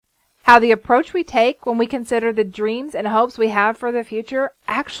How the approach we take when we consider the dreams and hopes we have for the future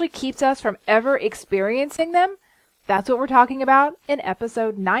actually keeps us from ever experiencing them. That's what we're talking about in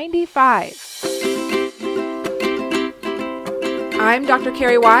episode 95. I'm Dr.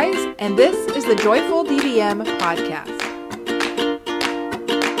 Carrie Wise, and this is the Joyful DVM podcast.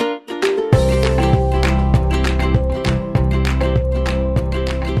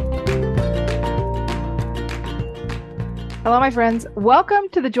 Hello, my friends. Welcome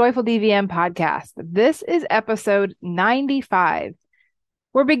to the Joyful DVM podcast. This is episode 95.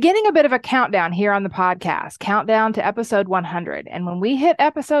 We're beginning a bit of a countdown here on the podcast, countdown to episode 100. And when we hit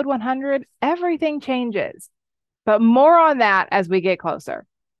episode 100, everything changes. But more on that as we get closer.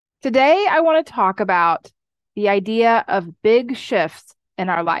 Today, I want to talk about the idea of big shifts in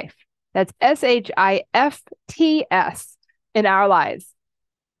our life. That's SHIFTS in our lives.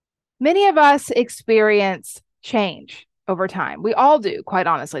 Many of us experience change over time. We all do, quite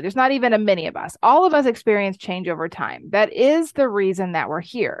honestly. There's not even a many of us. All of us experience change over time. That is the reason that we're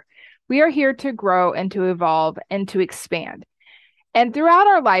here. We are here to grow and to evolve and to expand. And throughout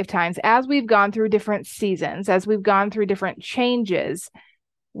our lifetimes, as we've gone through different seasons, as we've gone through different changes,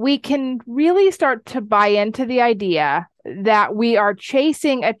 we can really start to buy into the idea that we are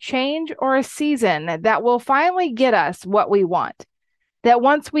chasing a change or a season that will finally get us what we want. That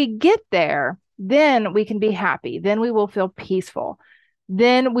once we get there, then we can be happy. Then we will feel peaceful.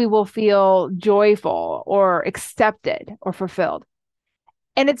 Then we will feel joyful or accepted or fulfilled.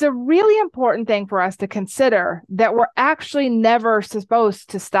 And it's a really important thing for us to consider that we're actually never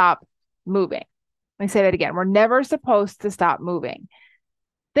supposed to stop moving. Let me say that again. We're never supposed to stop moving.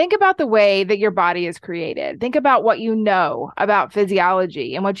 Think about the way that your body is created. Think about what you know about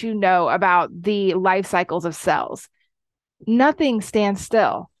physiology and what you know about the life cycles of cells. Nothing stands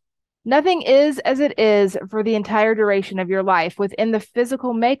still. Nothing is as it is for the entire duration of your life within the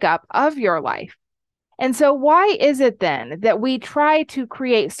physical makeup of your life. And so why is it then that we try to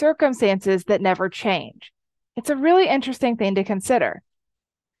create circumstances that never change? It's a really interesting thing to consider.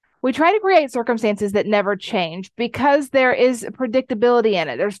 We try to create circumstances that never change because there is predictability in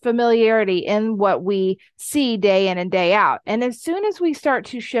it. There's familiarity in what we see day in and day out. And as soon as we start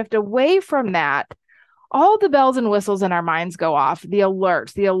to shift away from that, all the bells and whistles in our minds go off, the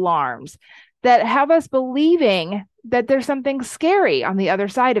alerts, the alarms that have us believing that there's something scary on the other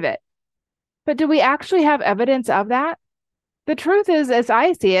side of it. But do we actually have evidence of that? The truth is, as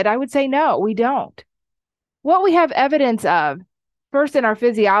I see it, I would say no, we don't. What we have evidence of, first in our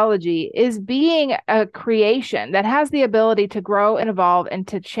physiology, is being a creation that has the ability to grow and evolve and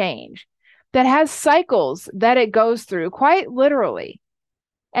to change, that has cycles that it goes through quite literally.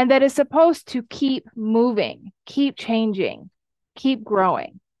 And that is supposed to keep moving, keep changing, keep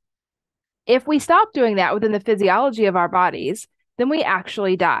growing. If we stop doing that within the physiology of our bodies, then we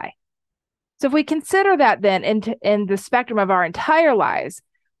actually die. So if we consider that then in the spectrum of our entire lives,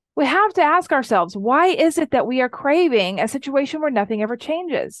 we have to ask ourselves, why is it that we are craving a situation where nothing ever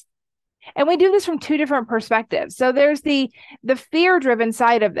changes? And we do this from two different perspectives. So there's the fear-driven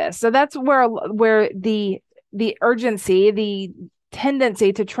side of this. So that's where the urgency, the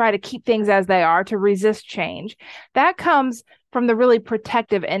tendency to try to keep things as they are, to resist change, that comes from the really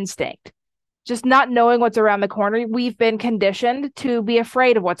protective instinct. Just not knowing what's around the corner. We've been conditioned to be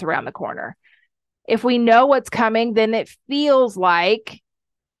afraid of what's around the corner. If we know what's coming, then it feels like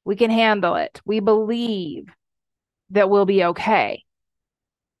we can handle it. We believe that we'll be okay.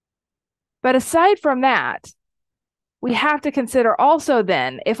 But aside from that, we have to consider also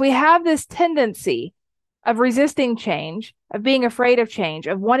then, if we have this tendency of resisting change, of being afraid of change,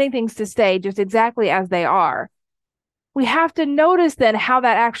 of wanting things to stay just exactly as they are, we have to notice then how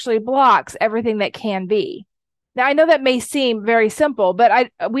that actually blocks everything that can be. Now, I know that may seem very simple,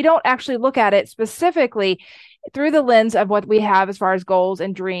 but we don't actually look at it specifically through the lens of what we have as far as goals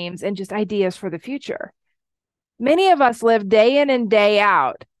and dreams and just ideas for the future. Many of us live day in and day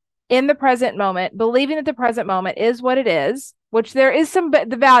out in the present moment, believing that the present moment is what it is, which there is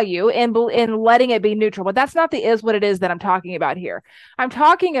the value in letting it be neutral, but that's not the is what it is that I'm talking about here. I'm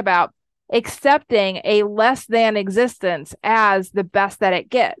talking about accepting a less than existence as the best that it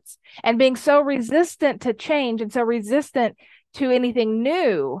gets and being so resistant to change and so resistant to anything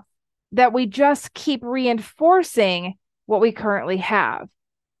new that we just keep reinforcing what we currently have.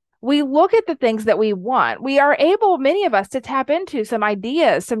 We look at the things that we want. We are able, many of us, to tap into some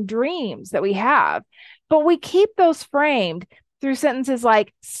ideas, some dreams that we have, but we keep those framed through sentences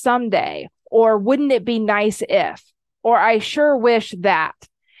like someday, or wouldn't it be nice if, or I sure wish that.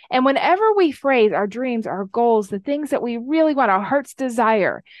 And whenever we phrase our dreams, our goals, the things that we really want, our heart's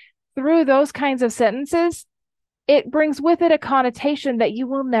desire, through those kinds of sentences, it brings with it a connotation that you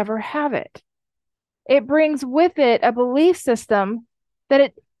will never have it. It brings with it a belief system that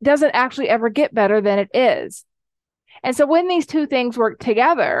it doesn't actually ever get better than it is. And so when these two things work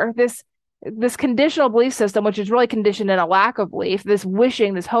together, this conditional belief system, which is really conditioned in a lack of belief, this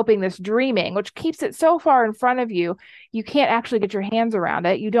wishing, this hoping, this dreaming, which keeps it so far in front of you, you can't actually get your hands around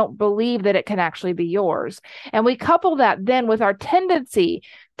it. You don't believe that it can actually be yours. And we couple that then with our tendency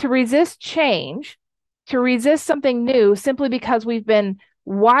to resist change, to resist something new, simply because we've been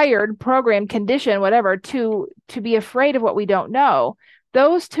wired, programmed, conditioned, whatever, to be afraid of what we don't know.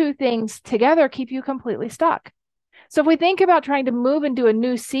 Those two things together keep you completely stuck. So if we think about trying to move into a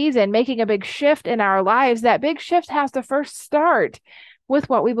new season, making a big shift in our lives, that big shift has to first start with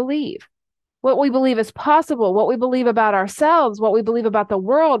what we believe is possible, what we believe about ourselves, what we believe about the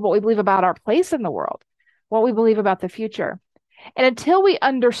world, what we believe about our place in the world, what we believe about the future. And until we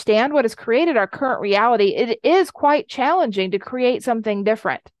understand what has created our current reality, it is quite challenging to create something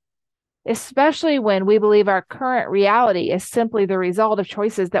different, especially when we believe our current reality is simply the result of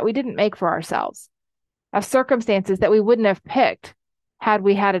choices that we didn't make for ourselves, of circumstances that we wouldn't have picked had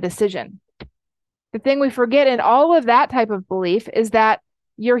we had a decision. The thing we forget in all of that type of belief is that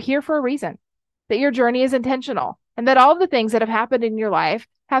you're here for a reason, that your journey is intentional, and that all the things that have happened in your life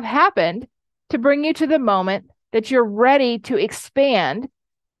have happened to bring you to the moment that you're ready to expand,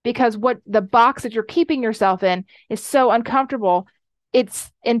 because what the box that you're keeping yourself in is so uncomfortable,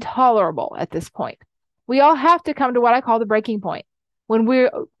 it's intolerable at this point. We all have to come to what I call the breaking point, when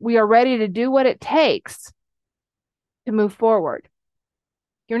we are ready to do what it takes to move forward.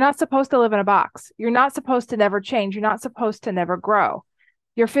 You're not supposed to live in a box. You're not supposed to never change. You're not supposed to never grow.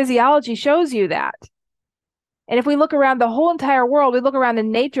 Your physiology shows you that. And if we look around the whole entire world, we look around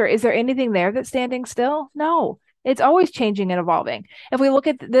in nature, is there anything there that's standing still? No, it's always changing and evolving. If we look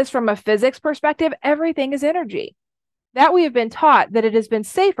at this from a physics perspective, everything is energy. That we have been taught that it has been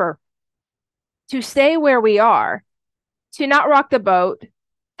safer to stay where we are, to not rock the boat,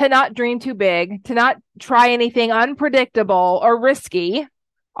 to not dream too big, to not try anything unpredictable or risky,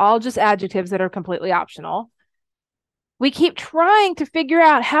 all just adjectives that are completely optional. We keep trying to figure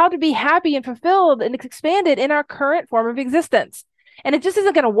out how to be happy and fulfilled and expanded in our current form of existence. And it just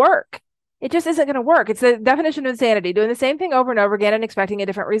isn't going to work. It just isn't going to work. It's the definition of insanity, doing the same thing over and over again and expecting a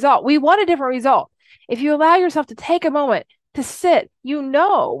different result. We want a different result. If you allow yourself to take a moment to sit,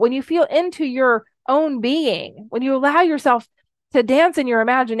 when you feel into your own being, when you allow yourself to dance in your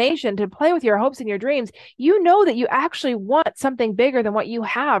imagination, to play with your hopes and your dreams, you know that you actually want something bigger than what you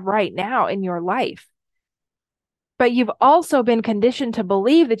have right now in your life. But you've also been conditioned to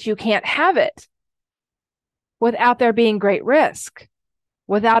believe that you can't have it without there being great risk,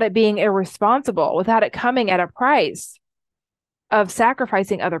 without it being irresponsible, without it coming at a price of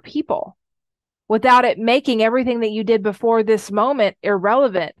sacrificing other people, without it making everything that you did before this moment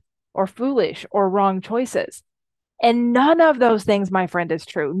irrelevant or foolish or wrong choices. And none of those things, my friend, is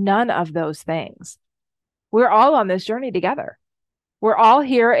true. None of those things. We're all on this journey together. We're all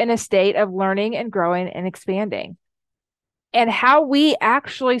here in a state of learning and growing and expanding. And how we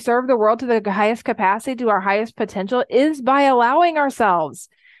actually serve the world to the highest capacity, to our highest potential, is by allowing ourselves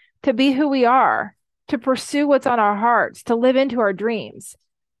to be who we are, to pursue what's on our hearts, to live into our dreams.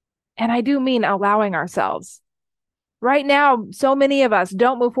 And I do mean allowing ourselves. Right now, so many of us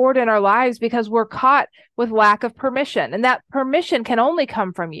don't move forward in our lives because we're caught with lack of permission. And that permission can only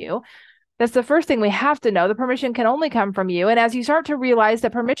come from you. That's the first thing we have to know. The permission can only come from you. And as you start to realize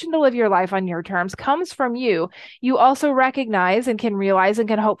that permission to live your life on your terms comes from you, you also recognize and can realize and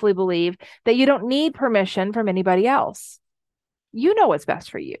can hopefully believe that you don't need permission from anybody else. You know what's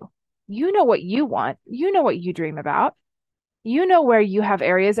best for you. You know what you want. You know what you dream about. You know where you have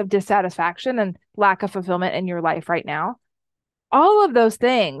areas of dissatisfaction and lack of fulfillment in your life right now. All of those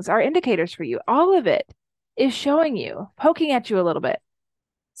things are indicators for you. All of it is showing you, poking at you a little bit,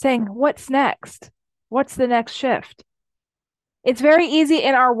 saying, what's next? What's the next shift? It's very easy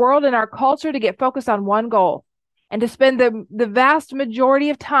in our world and our culture to get focused on one goal and to spend the vast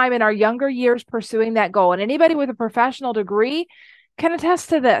majority of time in our younger years pursuing that goal. And anybody with a professional degree can attest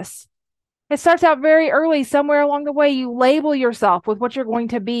to this. It starts out very early. Somewhere along the way, you label yourself with what you're going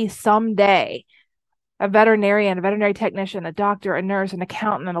to be someday. A veterinarian, a veterinary technician, a doctor, a nurse, an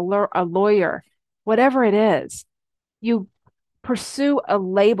accountant, a lawyer, whatever it is. You pursue a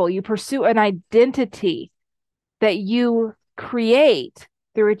label. You pursue an identity that you create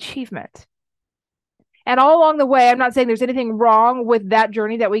through achievement. And all along the way, I'm not saying there's anything wrong with that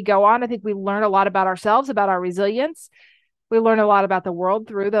journey that we go on. I think we learn a lot about ourselves, about our resilience. We learn a lot about the world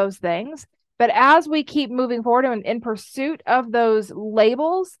through those things. But as we keep moving forward in pursuit of those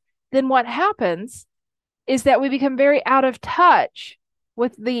labels, then what happens is that we become very out of touch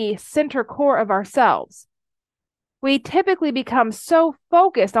with the center core of ourselves. We typically become so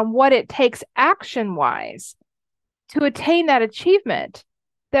focused on what it takes action-wise to attain that achievement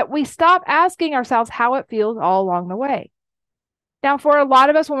that we stop asking ourselves how it feels all along the way. Now, for a lot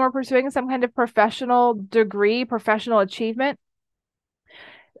of us, when we're pursuing some kind of professional degree, professional achievement,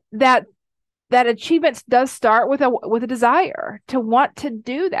 that achievement does start with a desire to want to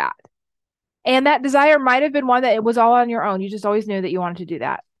do that. And that desire might have been one that it was all on your own. You just always knew that you wanted to do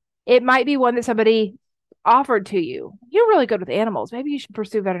that. It might be one that somebody offered to you. You're really good with animals. Maybe you should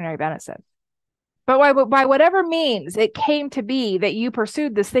pursue veterinary medicine. But by whatever means it came to be that you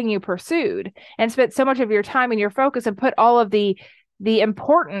pursued this thing you pursued and spent so much of your time and your focus and put all of the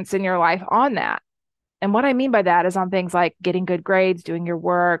importance in your life on that. And what I mean by that is on things like getting good grades, doing your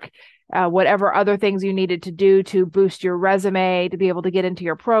work, whatever other things you needed to do to boost your resume, to be able to get into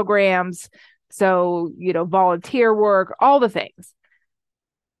your programs. So, volunteer work, all the things.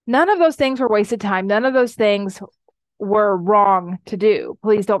 None of those things were wasted time. None of those things were wrong to do.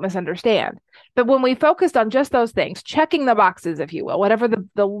 Please don't misunderstand. But when we focused on just those things, checking the boxes, if you will, whatever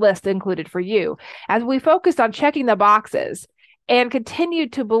the list included for you, as we focused on checking the boxes and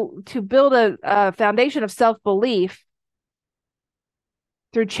continued to build a foundation of self-belief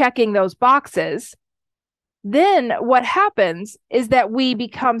through checking those boxes, then what happens is that we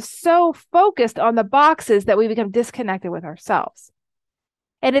become so focused on the boxes that we become disconnected with ourselves.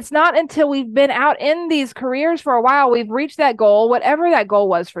 And it's not until we've been out in these careers for a while, we've reached that goal, whatever that goal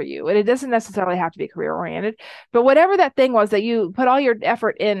was for you. And it doesn't necessarily have to be career oriented, but whatever that thing was that you put all your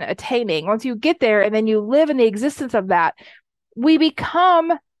effort in attaining, once you get there and then you live in the existence of that, we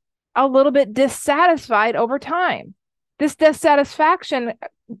become a little bit dissatisfied over time. This dissatisfaction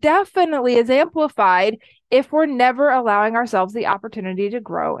definitely is amplified if we're never allowing ourselves the opportunity to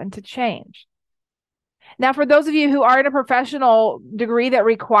grow and to change. Now, for those of you who are in a professional degree that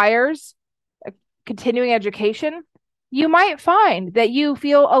requires a continuing education, you might find that you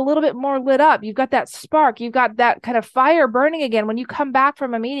feel a little bit more lit up. You've got that spark. You've got that kind of fire burning again when you come back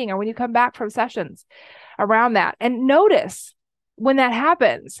from a meeting or when you come back from sessions around that. And notice when that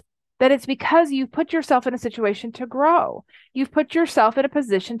happens, that it's because you've put yourself in a situation to grow. You've put yourself in a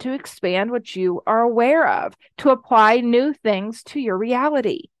position to expand what you are aware of, to apply new things to your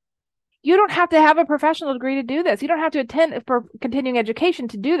reality. You don't have to have a professional degree to do this. You don't have to attend for continuing education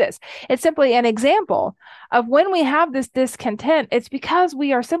to do this. It's simply an example of when we have this discontent, it's because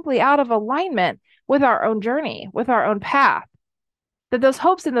we are simply out of alignment with our own journey, with our own path. That those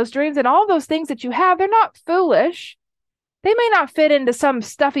hopes and those dreams and all those things that you have, they're not foolish. They may not fit into some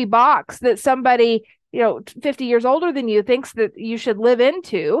stuffy box that somebody, 50 years older than you thinks that you should live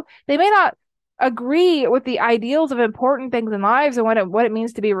into. They may not agree with the ideals of important things in lives and what it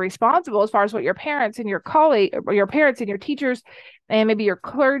means to be responsible as far as what your parents and your colleague, or your parents and your teachers and maybe your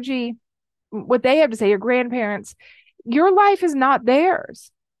clergy, what they have to say, your grandparents. Your life is not theirs.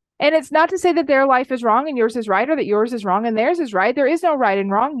 And it's not to say that their life is wrong and yours is right, or that yours is wrong and theirs is right. There is no right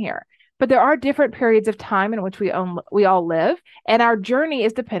and wrong here. But there are different periods of time in which we all live, and our journey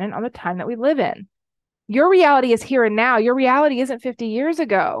is dependent on the time that we live in. Your reality is here and now. Your reality isn't 50 years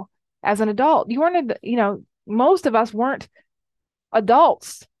ago as an adult. You weren't, most of us weren't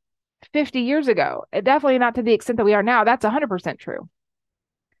adults 50 years ago. Definitely not to the extent that we are now. That's 100% true.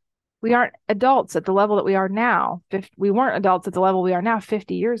 We aren't adults at the level that we are now. We weren't adults at the level we are now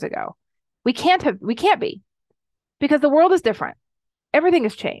 50 years ago. We can't be, because the world is different. Everything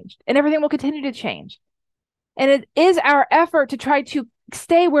has changed, and everything will continue to change. And it is our effort to try to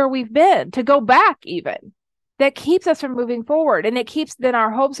stay where we've been, to go back even, that keeps us from moving forward. And it keeps then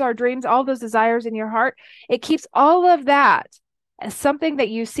our hopes, our dreams, all those desires in your heart. It keeps all of that as something that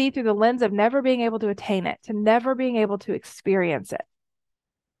you see through the lens of never being able to attain it, to never being able to experience it.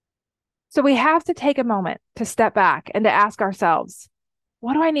 So we have to take a moment to step back and to ask ourselves,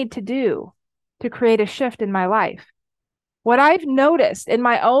 what do I need to do to create a shift in my life? What I've noticed in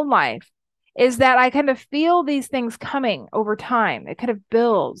my own life is that I kind of feel these things coming over time. It kind of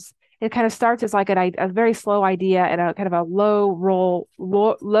builds. It kind of starts as like a very slow idea and a kind of a low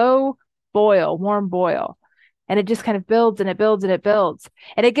boil, warm boil. And it just kind of builds and it builds and it builds.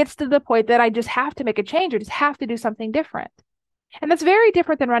 And it gets to the point that I just have to make a change or just have to do something different. And that's very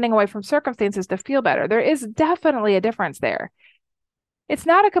different than running away from circumstances to feel better. There is definitely a difference there. It's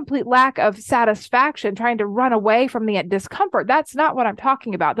not a complete lack of satisfaction trying to run away from the discomfort. That's not what I'm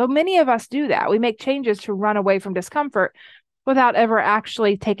talking about, though many of us do that. We make changes to run away from discomfort without ever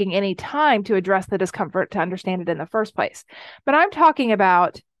actually taking any time to address the discomfort to understand it in the first place. But I'm talking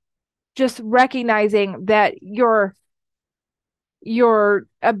about just recognizing that your your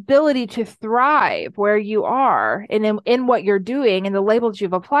ability to thrive where you are and in what you're doing and the labels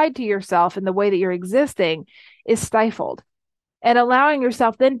you've applied to yourself and the way that you're existing is stifled. And allowing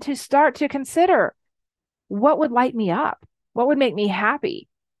yourself then to start to consider, what would light me up? What would make me happy?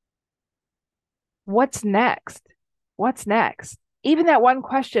 What's next? What's next? Even that one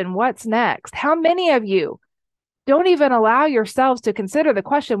question, what's next? How many of you don't even allow yourselves to consider the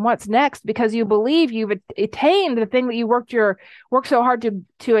question, what's next, because you believe you've attained the thing that you worked so hard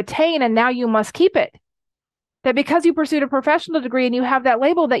to attain, and now you must keep it? That because you pursued a professional degree and you have that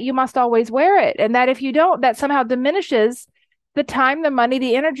label, that you must always wear it. And that if you don't, that somehow diminishes the time, the money,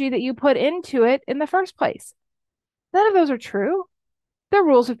 the energy that you put into it in the first place. None of those are true. The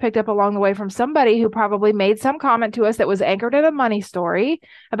rules we've picked up along the way from somebody who probably made some comment to us that was anchored in a money story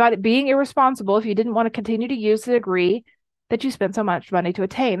about it being irresponsible if you didn't want to continue to use the degree that you spent so much money to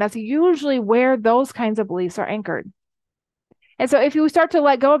attain. That's usually where those kinds of beliefs are anchored. And so if you start to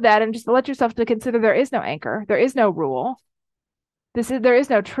let go of that and just let yourself to consider there is no anchor, there is no rule, there is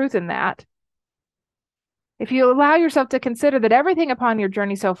no truth in that. If you allow yourself to consider that everything upon your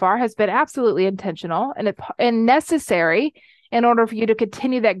journey so far has been absolutely intentional and necessary in order for you to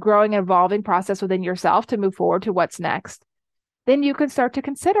continue that growing and evolving process within yourself to move forward to what's next, then you can start to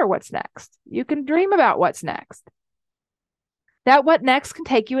consider what's next. You can dream about what's next. That what next can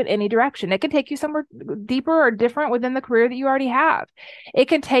take you in any direction. It can take you somewhere deeper or different within the career that you already have. It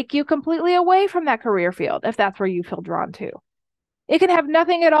can take you completely away from that career field if that's where you feel drawn to. It can have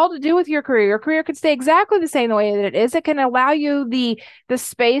nothing at all to do with your career. Your career could stay exactly the same the way that it is. It can allow you the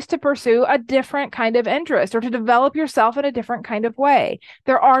space to pursue a different kind of interest or to develop yourself in a different kind of way.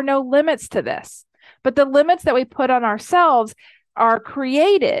 There are no limits to this. But the limits that we put on ourselves are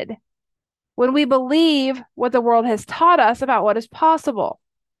created when we believe what the world has taught us about what is possible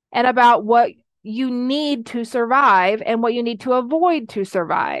and about what you need to survive and what you need to avoid to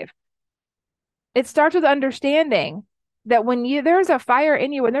survive. It starts with understanding that when there's a fire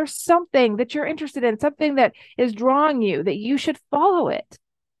in you and there's something that you're interested in, something that is drawing you, that you should follow it.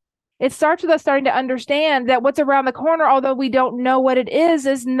 It starts with us starting to understand that what's around the corner, although we don't know what it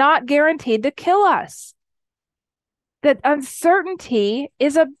is not guaranteed to kill us. That uncertainty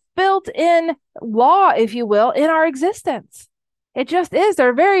is a built-in law, if you will, in our existence. It just is. There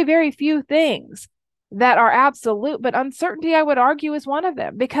are very, very few things that are absolute, but uncertainty, I would argue, is one of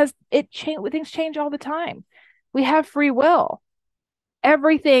them because things change all the time. We have free will.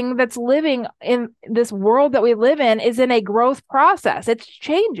 Everything that's living in this world that we live in is in a growth process. It's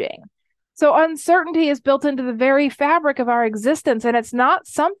changing. So uncertainty is built into the very fabric of our existence, and it's not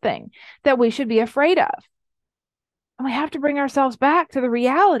something that we should be afraid of. And we have to bring ourselves back to the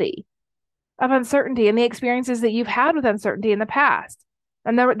reality of uncertainty and the experiences that you've had with uncertainty in the past.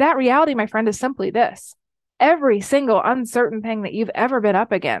 And that reality, my friend, is simply this. Every single uncertain thing that you've ever been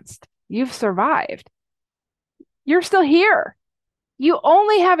up against, you've survived. You're still here. You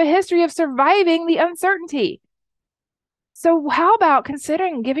only have a history of surviving the uncertainty. So how about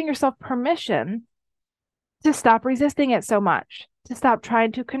considering giving yourself permission to stop resisting it so much, to stop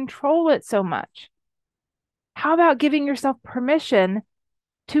trying to control it so much? How about giving yourself permission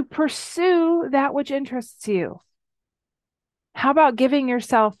to pursue that which interests you? How about giving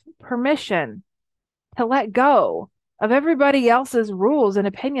yourself permission to let go of everybody else's rules and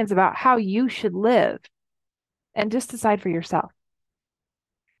opinions about how you should live and just decide for yourself?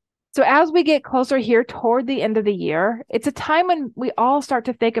 So as we get closer here toward the end of the year, it's a time when we all start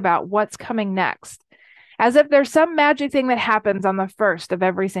to think about what's coming next, as if there's some magic thing that happens on the 1st of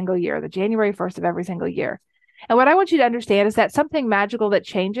every single year, the January 1st of every single year. And what I want you to understand is that something magical that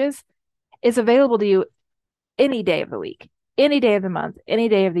changes is available to you any day of the week, any day of the month, any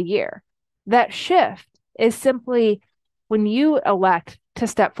day of the year. That shift is simply when you elect to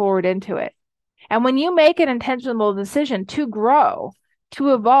step forward into it. And when you make an intentional decision to grow,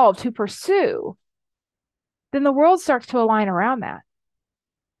 to evolve, to pursue, then the world starts to align around that.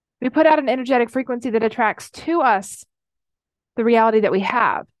 We put out an energetic frequency that attracts to us the reality that we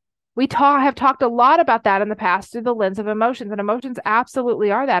have. We have talked a lot about that in the past through the lens of emotions, and emotions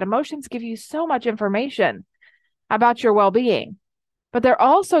absolutely are that. Emotions give you so much information about your well-being, but they're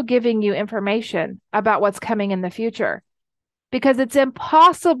also giving you information about what's coming in the future, because it's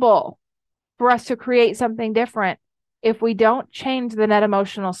impossible for us to create something different if we don't change the net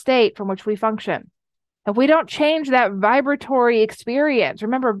emotional state from which we function. If we don't change that vibratory experience,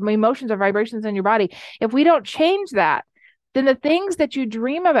 remember, emotions are vibrations in your body. If we don't change that, then the things that you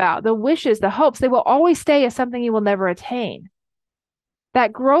dream about, the wishes, the hopes, they will always stay as something you will never attain.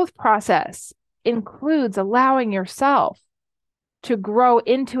 That growth process includes allowing yourself to grow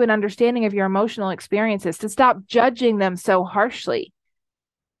into an understanding of your emotional experiences, to stop judging them so harshly,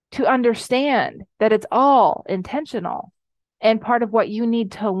 to understand that it's all intentional and part of what you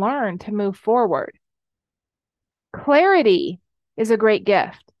need to learn to move forward. Clarity is a great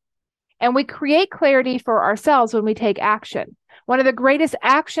gift. And we create clarity for ourselves when we take action. One of the greatest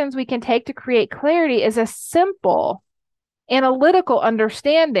actions we can take to create clarity is a simple analytical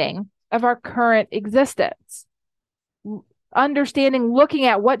understanding of our current existence. Understanding, looking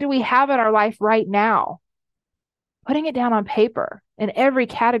at what do we have in our life right now, putting it down on paper in every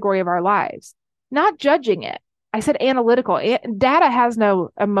category of our lives, not judging it. I said analytical. Data has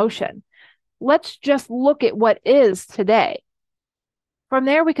no emotion. Let's just look at what is today. From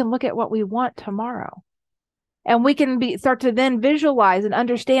there, we can look at what we want tomorrow. And we can start to then visualize and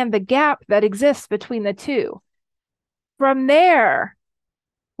understand the gap that exists between the two. From there,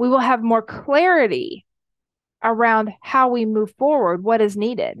 we will have more clarity around how we move forward, what is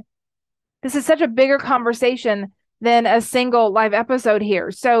needed. This is such a bigger conversation than a single live episode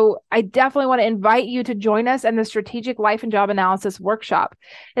here. So I definitely want to invite you to join us in the Strategic Life and Job Analysis Workshop.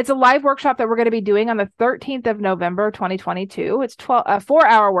 It's a live workshop that we're going to be doing on the 13th of November, 2022. It's a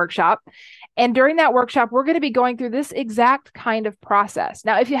 4-hour workshop. And during that workshop, we're going to be going through this exact kind of process.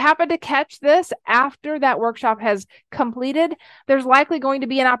 Now, if you happen to catch this after that workshop has completed, there's likely going to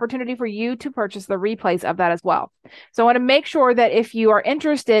be an opportunity for you to purchase the replays of that as well. So I want to make sure that if you are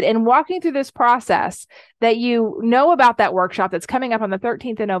interested in walking through this process, that you know about that workshop that's coming up on the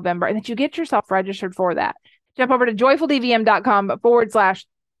 13th of November and that you get yourself registered for that. Jump over to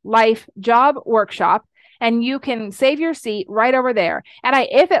joyfuldvm.com/life job workshop. And you can save your seat right over there. And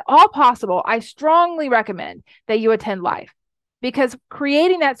if at all possible, I strongly recommend that you attend live, because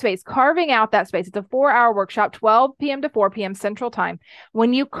creating that space, carving out that space, it's a 4-hour workshop, 12 p.m. to 4 p.m. Central Time.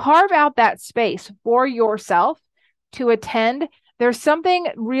 When you carve out that space for yourself to attend, there's something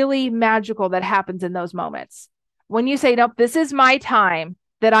really magical that happens in those moments. When you say, nope, this is my time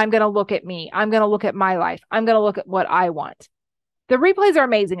that I'm going to look at me. I'm going to look at my life. I'm going to look at what I want. The replays are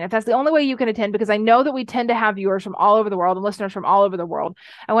amazing. If that's the only way you can attend, because I know that we tend to have viewers from all over the world and listeners from all over the world,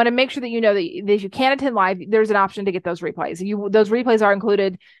 I want to make sure that you know that if you can't attend live, there's an option to get those replays. Those replays are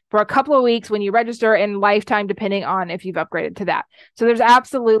included for a couple of weeks when you register, and lifetime, depending on if you've upgraded to that. So there's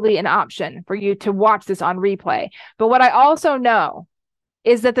absolutely an option for you to watch this on replay. But what I also know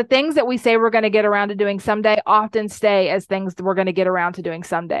is that the things that we say we're going to get around to doing someday often stay as things that we're going to get around to doing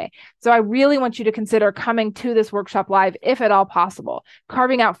someday. So I really want you to consider coming to this workshop live, if at all possible,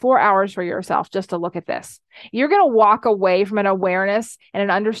 carving out 4 hours for yourself just to look at this. You're going to walk away from an awareness and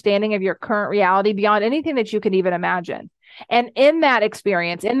an understanding of your current reality beyond anything that you can even imagine. And in that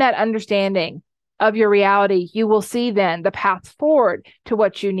experience, in that understanding of your reality, you will see then the path forward to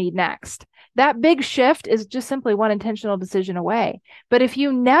what you need next. That big shift is just simply one intentional decision away. But if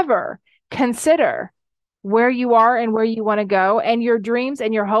you never consider where you are and where you want to go, and your dreams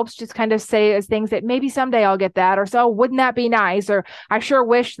and your hopes just kind of say as things that maybe someday I'll get that, or so wouldn't that be nice, or I sure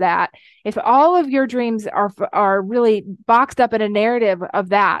wish that. If all of your dreams are really boxed up in a narrative of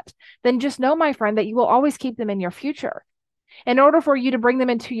that, then just know, my friend, that you will always keep them in your future. In order for you to bring them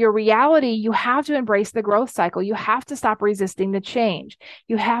into your reality, you have to embrace the growth cycle. You have to stop resisting the change.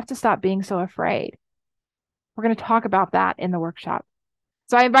 You have to stop being so afraid. We're going to talk about that in the workshop.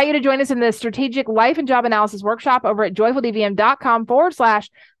 So I invite you to join us in the Strategic Life and Job Analysis Workshop over at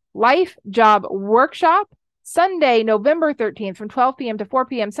joyfuldvm.com/life job workshop, Sunday, November 13th from 12 p.m. to 4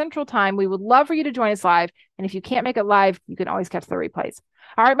 p.m. Central Time. We would love for you to join us live. And if you can't make it live, you can always catch the replays.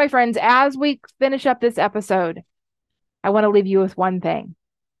 All right, my friends, as we finish up this episode, I want to leave you with one thing.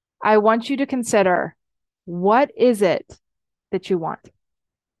 I want you to consider, what is it that you want?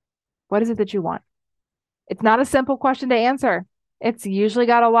 What is it that you want? It's not a simple question to answer. It's usually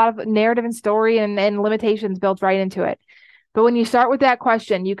got a lot of narrative and story and limitations built right into it. But when you start with that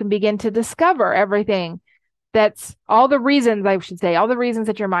question, you can begin to discover everything that's all the reasons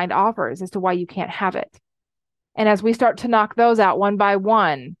that your mind offers as to why you can't have it. And as we start to knock those out one by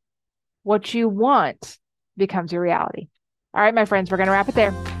one, what you want becomes your reality. All right, my friends, we're going to wrap it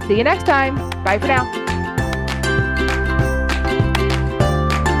there. See you next time. Bye for now.